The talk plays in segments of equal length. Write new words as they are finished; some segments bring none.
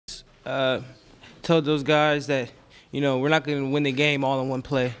told those guys that, we're not going to win the game all in one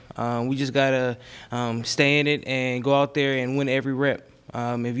play. We just got to stay in it and go out there and win every rep.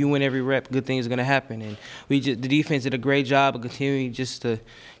 If you win every rep, good things are going to happen. And the defense did a great job of continuing just to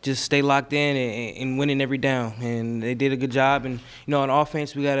stay locked in and winning every down. And they did a good job. And, on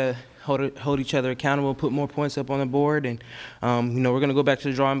offense, we got to hold each other accountable, put more points up on the board. And, we're going to go back to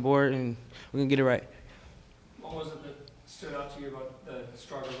the drawing board, and we're going to get it right. What was it that stood out to you about the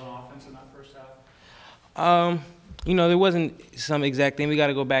struggles on offense in that first half? There wasn't some exact thing. We got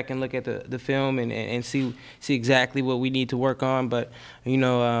to go back and look at the film and see exactly what we need to work on. But,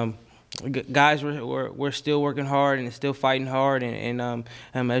 guys, we're still working hard and still fighting hard. And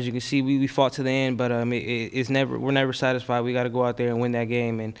as you can see, we fought to the end. But we're never satisfied. We got to go out there and win that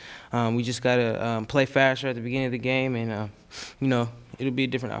game. And we just got to play faster at the beginning of the game. And, it'll be a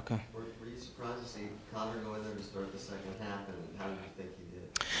different outcome. Were you surprised to see Connor go in there to start the second half? And how did you think he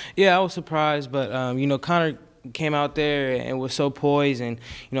did? Yeah, I was surprised. But, Connor came out there and was so poised, and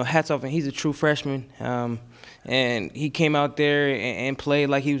hats off, and he's a true freshman, and he came out there and played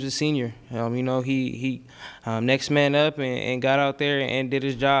like he was a senior. He next man up and got out there and did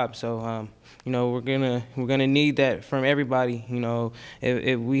his job. So we're gonna need that from everybody.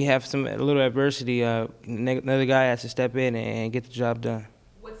 If we have a little adversity, another guy has to step in and get the job done.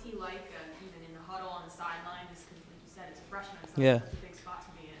 What's he like, even in the huddle on the sideline? Just because, like you said, it's a freshman, so yeah. It's a big spot to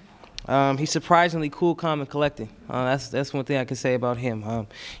be in. He's surprisingly cool, calm, and collected. That's one thing I can say about him.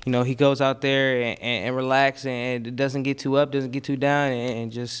 He goes out there and relax and doesn't get too up, doesn't get too down,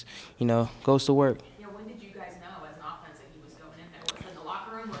 and just goes to work. Yeah, when did you guys know as an offense that he was going in there? Was it in the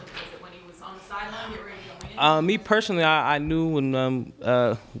locker room? Was it when he was on the sideline, get ready to go in? Me personally, I knew when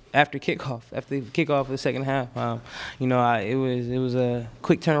after the kickoff of the second half. It was a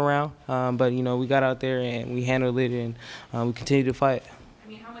quick turnaround, but we got out there and we handled it, and we continued to fight.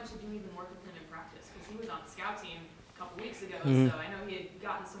 How much did you even work with him in practice? Because he was on the scout team a couple weeks ago, Mm-hmm. so I know he had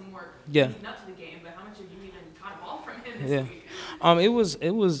gotten some work Yeah. leading up to the game. But how much have you even caught a ball from him this week?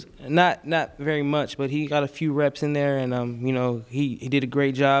 It was not very much, but he got a few reps in there, and he did a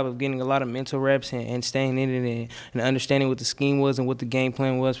great job of getting a lot of mental reps and staying in it and understanding what the scheme was and what the game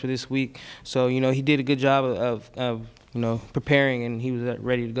plan was for this week. So he did a good job of preparing, and he was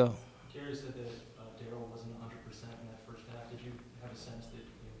ready to go. Gary said that Darryl wasn't 100% in that first half. Did you have a sense that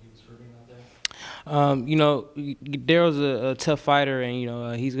he was hurting out there? Darryl's a tough fighter,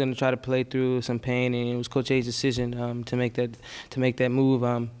 and he's going to try to play through some pain. And it was Coach A's decision to make that move.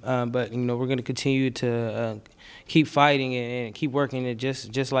 But we're going to continue to keep fighting and keep working it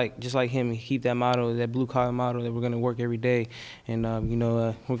just like him. Keep that motto, that blue collar motto that we're going to work every day, and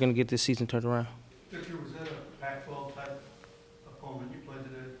we're going to get this season turned around. Victor, was that a Pac-12 type opponent you played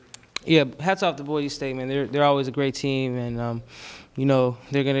today? Yeah, hats off to Boise State, man. They're always a great team, and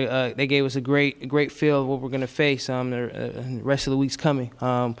they gave us a great feel of what we're gonna face. The rest of the week's coming.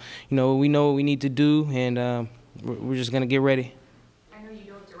 We know what we need to do, and we're just gonna get ready. I know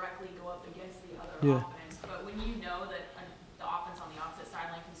you don't directly go up against the other offense, but when you know that the offense on the opposite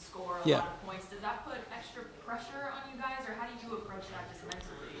sideline can score a lot of points, does that put extra pressure on you guys, or how do you approach that just mentally?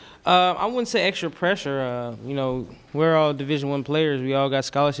 I wouldn't say extra pressure. We're all Division I players. We all got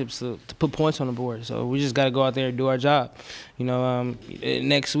scholarships to put points on the board. So we just got to go out there and do our job.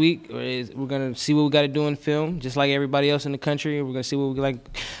 Next week we're gonna see what we got to do in film, just like everybody else in the country. We're gonna see what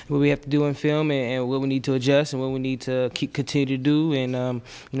we have to do in film and what we need to adjust and what we need to continue to do, and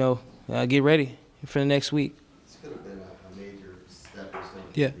get ready for the next week. This could have been a major step or something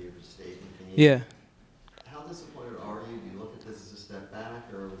Yeah. for your state. Yeah. How disappointed are you? Do you look at this as a step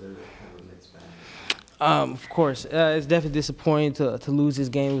back, or was there kind of a mixed bag? Of course, it's definitely disappointing to lose this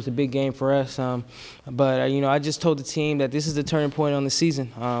game. It was a big game for us, but I just told the team that this is the turning point on the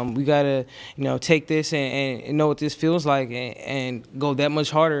season. We gotta take this and know what this feels like, and go that much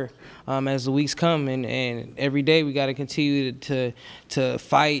harder as the weeks come, and every day we gotta continue to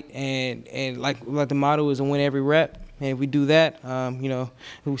fight, and like the motto is to win every rep. And if we do that, the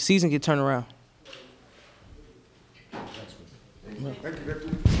season can turn around. Thank you,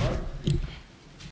 Victor.